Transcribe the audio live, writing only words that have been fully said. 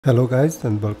Hello guys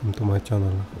and welcome to my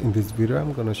channel. In this video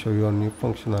I'm going to show you a new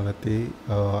functionality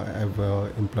I've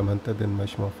implemented in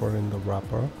Mesh Morpher in the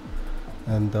wrapper,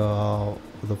 and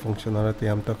the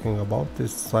functionality I'm talking about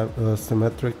is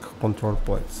symmetric control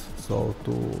points. So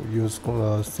to use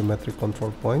symmetric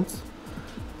control points,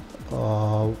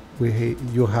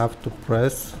 you have to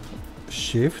press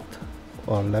shift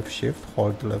or left shift,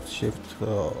 hold left shift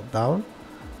down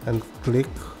and click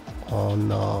on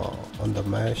the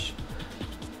mesh,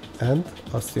 and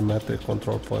a symmetric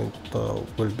control point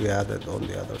will be added on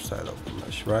the other side of the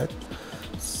mesh, right?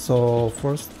 So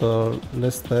first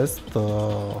let's test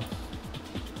the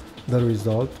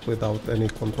result without any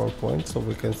control point, so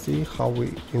we can see how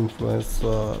we influence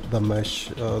the mesh,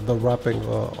 the wrapping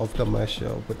of the mesh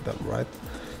with them, right?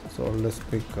 So let's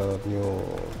pick a new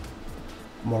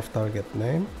morph target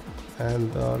name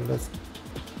and let's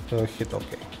hit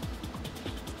OK.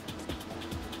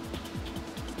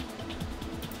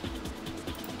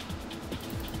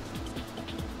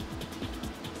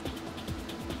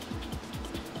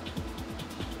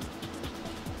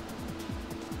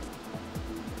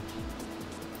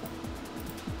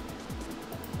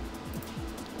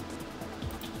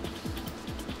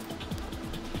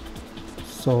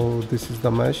 So this is the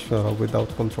mesh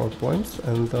without control points,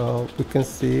 and we can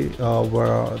see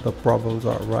where the problems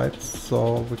are, right?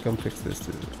 So we can fix this.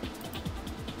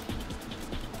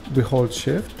 We hold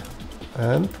shift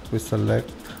and we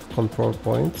select control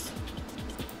points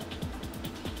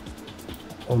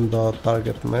on the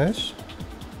target mesh,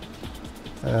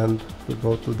 and we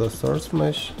go to the source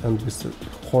mesh and we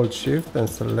hold shift and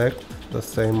select the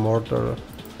same order,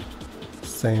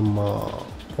 same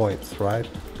points, right?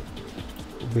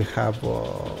 We have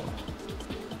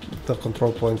the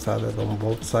control points added on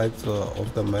both sides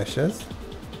of the meshes,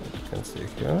 you can see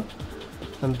here.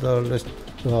 And let's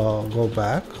go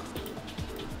back,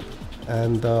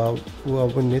 and well,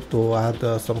 we need to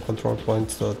add some control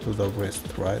points to the wrist,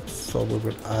 right? So we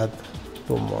will add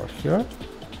 2 more here,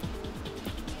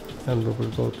 and we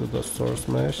will go to the source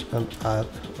mesh and add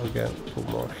again 2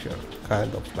 more here,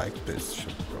 kind of like this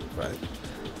should work, right?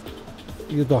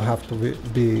 You don't have to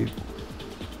be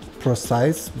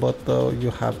precise, but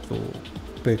you have to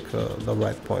pick the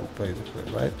right point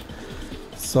basically, right?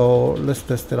 So let's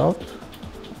test it out.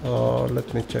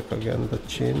 Let me check again. The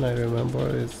chin, I remember,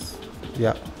 is,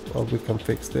 yeah, we can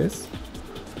fix this.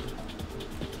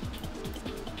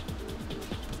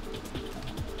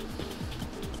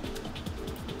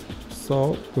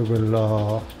 So we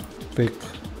will pick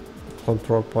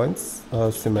control points,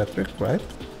 symmetric, right?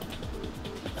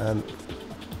 And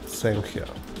same here.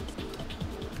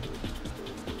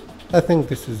 I think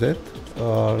this is it.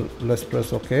 Let's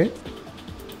press OK.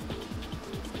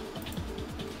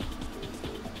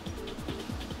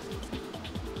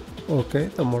 Okay,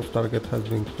 the morph target has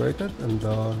been created, and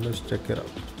let's check it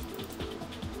out.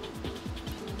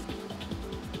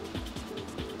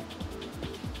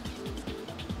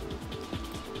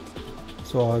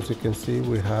 So as you can see,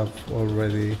 we have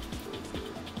already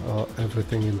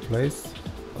everything in place.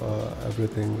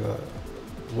 Everything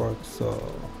works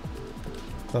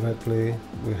correctly.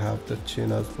 We have the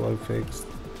chin as well fixed,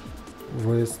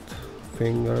 wrist,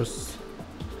 fingers,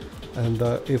 and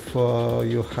if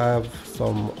you have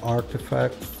some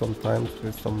artifacts, sometimes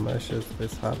with some meshes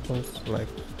this happens, like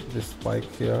this spike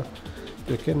here,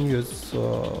 you can use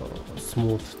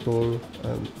smooth tool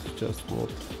and just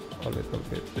smooth a little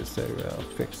bit this area,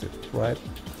 fix it, right?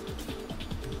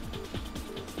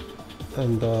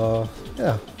 And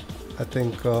yeah, I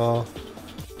think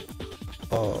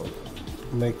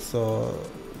makes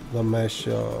the mesh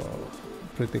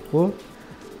pretty cool.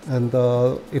 And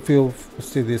if you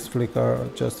see this flicker,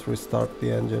 just restart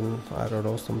the engine. I don't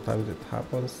know, sometimes it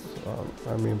happens.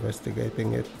 I'm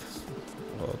investigating it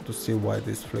to see why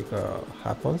this flicker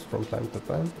happens from time to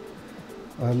time.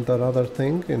 And another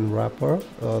thing, in wrapper,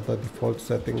 the default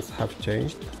settings have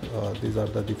changed. These are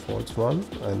the defaults one,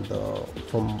 and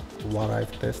from what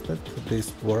I've tested,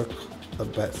 these work the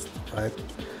best, right?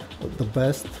 The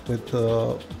best with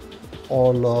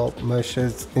all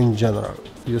meshes in general.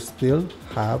 You still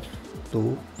have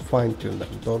to fine-tune them.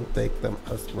 Don't take them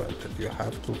as granted. You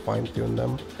have to fine-tune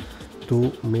them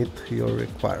to meet your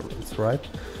requirements, right?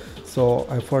 So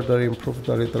I further improved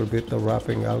a little bit the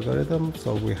wrapping algorithm,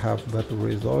 so we have better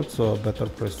results, better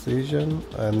precision,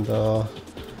 and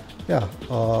yeah,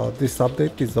 this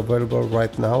update is available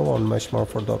right now on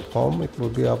meshmorpher.com. It will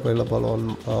be available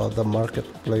on the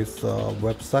marketplace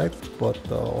website,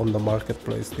 but on the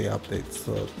marketplace the updates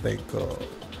take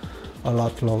a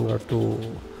lot longer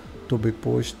to be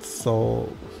pushed. So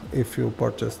if you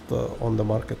purchased on the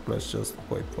marketplace, just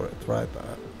wait for it, right?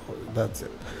 that's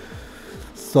it.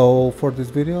 So for this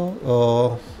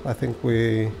video, I think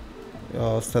we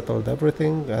settled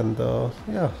everything, and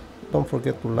yeah, don't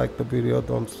forget to like the video,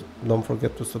 don't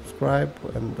forget to subscribe,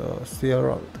 and see you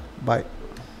around. Bye.